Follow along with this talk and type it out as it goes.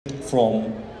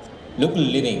from local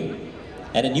living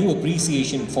and a new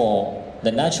appreciation for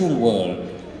the natural world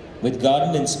with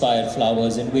garden-inspired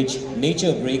flowers in which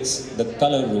nature breaks the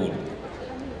color rule.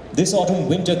 This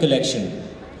autumn-winter collection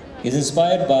is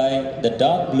inspired by the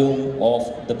dark bloom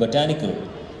of the botanical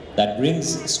that brings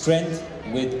strength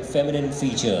with feminine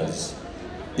features.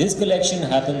 This collection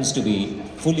happens to be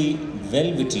fully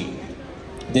velvety.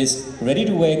 This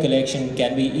ready-to-wear collection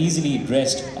can be easily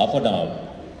dressed up or down.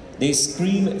 They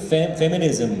scream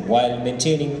feminism while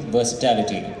maintaining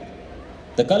versatility.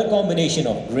 The color combination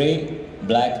of grey,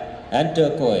 black and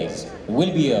turquoise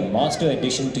will be a master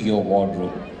addition to your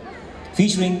wardrobe.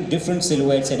 Featuring different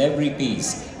silhouettes in every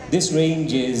piece, this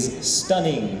range is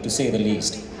stunning to say the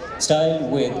least.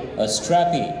 Styled with a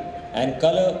strappy and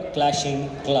color-clashing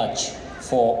clutch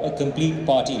for a complete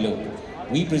party look.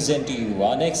 We present to you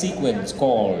our next sequence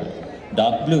called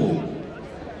Dark Blue.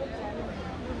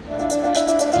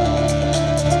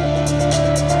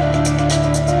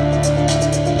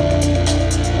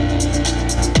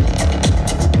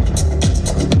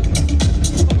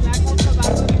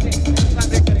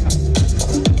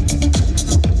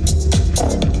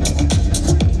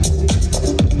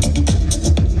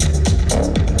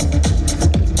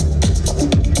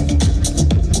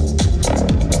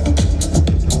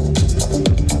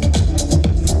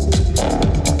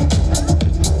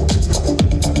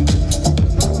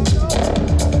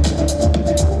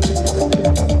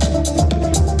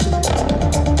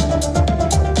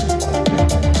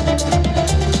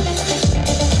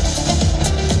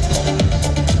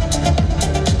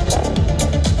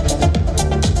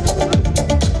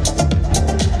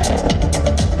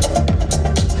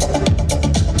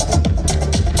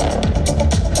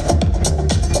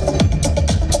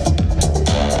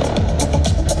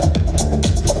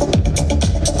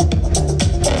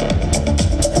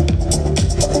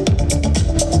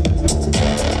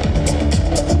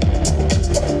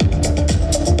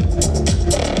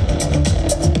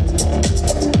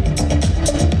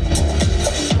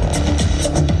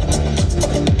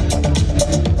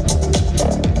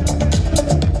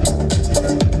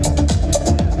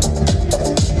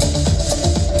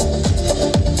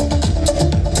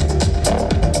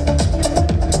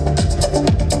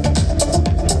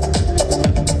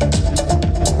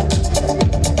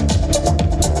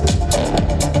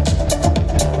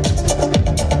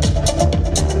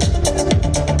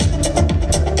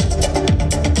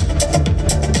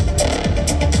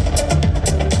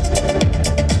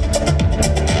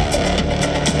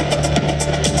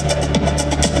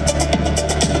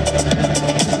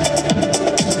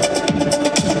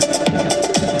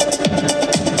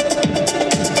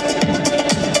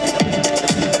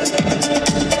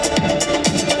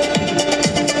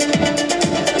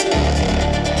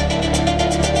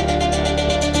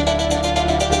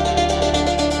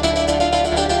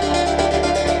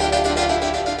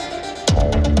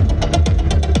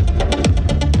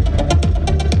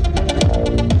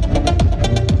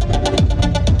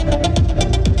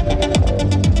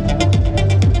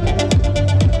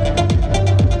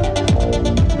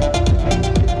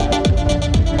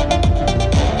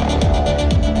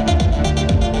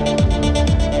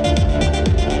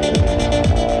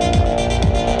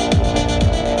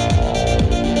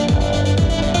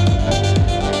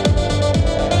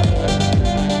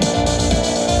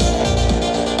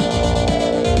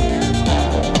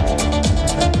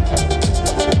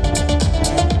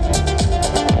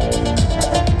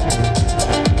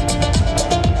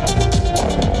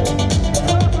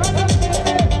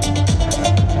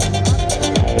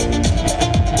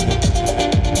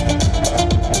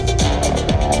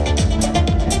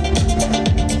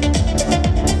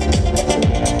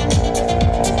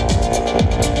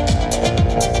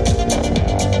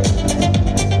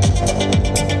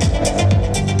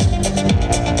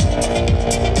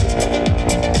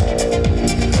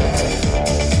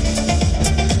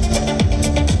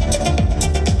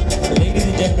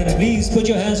 Please put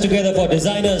your hands together for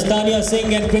designers Tanya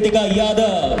Singh and Kritika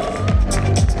Yadav.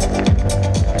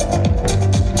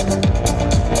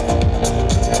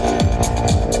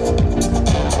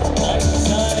 Nice.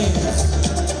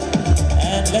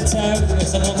 And let's have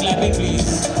some more clapping,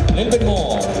 please. A little bit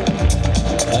more.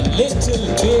 A little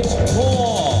bit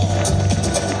more.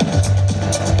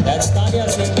 That's Tanya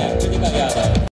Singh and Kritika Yadav.